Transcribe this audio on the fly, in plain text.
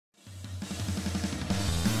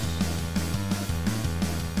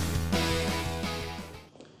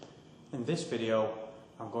In this video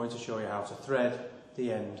I'm going to show you how to thread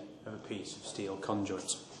the end of a piece of steel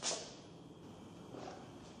conduit.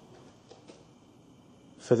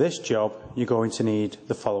 For this job you're going to need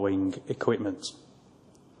the following equipment.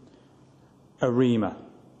 A reamer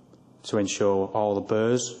to ensure all the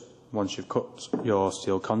burrs, once you've cut your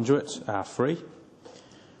steel conduit, are free.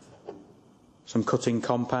 Some cutting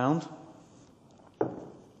compound.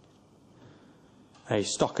 A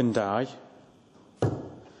stock and die.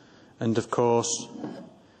 And of course,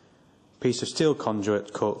 a piece of steel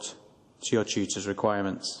conduit cut to your tutor's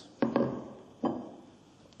requirements.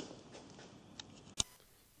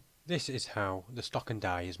 This is how the stock and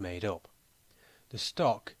die is made up. The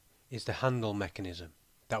stock is the handle mechanism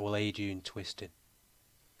that will aid you in twisting.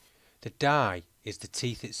 The die is the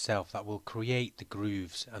teeth itself that will create the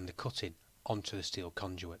grooves and the cutting onto the steel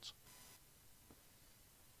conduit.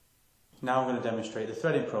 Now I'm going to demonstrate the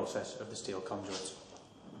threading process of the steel conduit.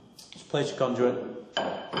 Just place your conduit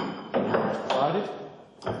as provided.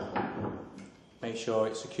 Make sure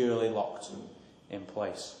it's securely locked in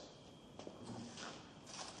place.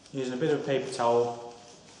 Using a bit of a paper towel,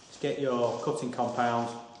 just get your cutting compound.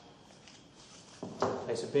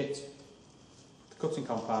 Place a bit of the cutting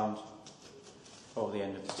compound over the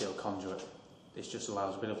end of the steel conduit. This just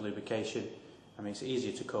allows a bit of lubrication and makes it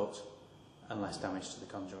easier to cut and less damage to the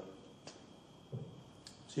conduit.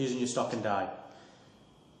 So using your stock and die,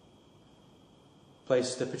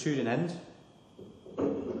 place the protruding end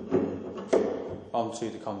onto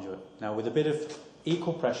the conduit. Now with a bit of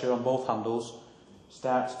equal pressure on both handles,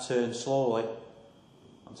 start to turn slowly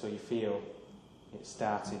until you feel it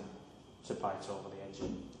starting to bite over the edge.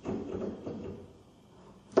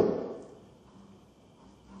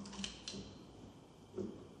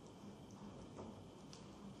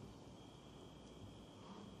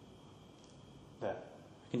 There.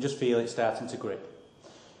 You can just feel it starting to grip.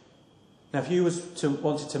 Now if you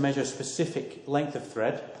wanted to measure a specific length of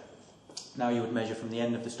thread, now you would measure from the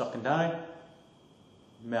end of the stock and die,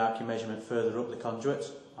 mark your measurement further up the conduit,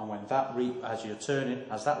 and when that as you're turning,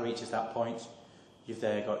 as that reaches that point, you've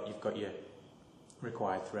got your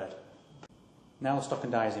required thread. Now the stock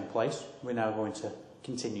and die is in place, we're now going to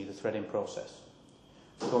continue the threading process.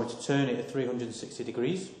 We're going to turn it at 360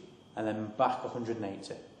 degrees and then back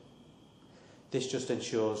 180. This just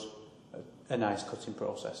ensures a nice cutting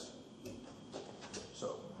process.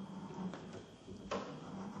 So,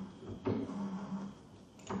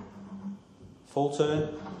 full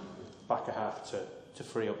turn, back a half turn to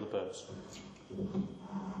free up the burrs.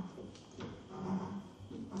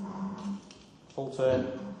 Full turn,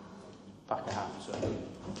 back a half turn.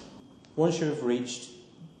 Once you have reached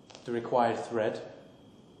the required thread,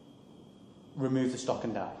 remove the stock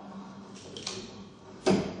and die.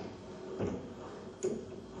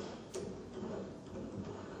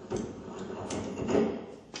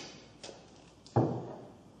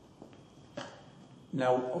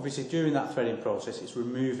 Now, obviously, during that threading process, it's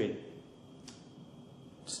removing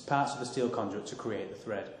parts of the steel conduit to create the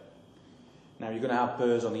thread. Now, you're going to have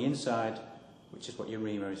burrs on the inside, which is what your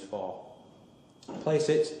reamer is for. Place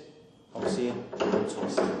it, obviously, and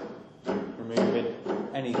twist, removing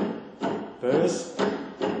any burrs.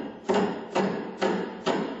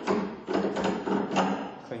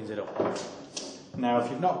 Cleans it up. Now, if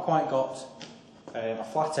you've not quite got a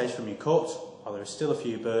flat edge from your cut, or there are still a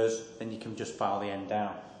few burrs, then you can just file the end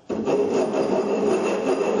down.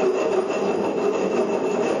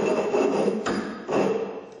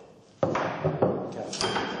 Okay.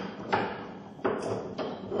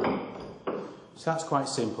 So that's quite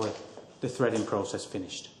simply the threading process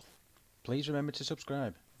finished. Please remember to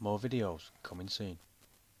subscribe. More videos coming soon.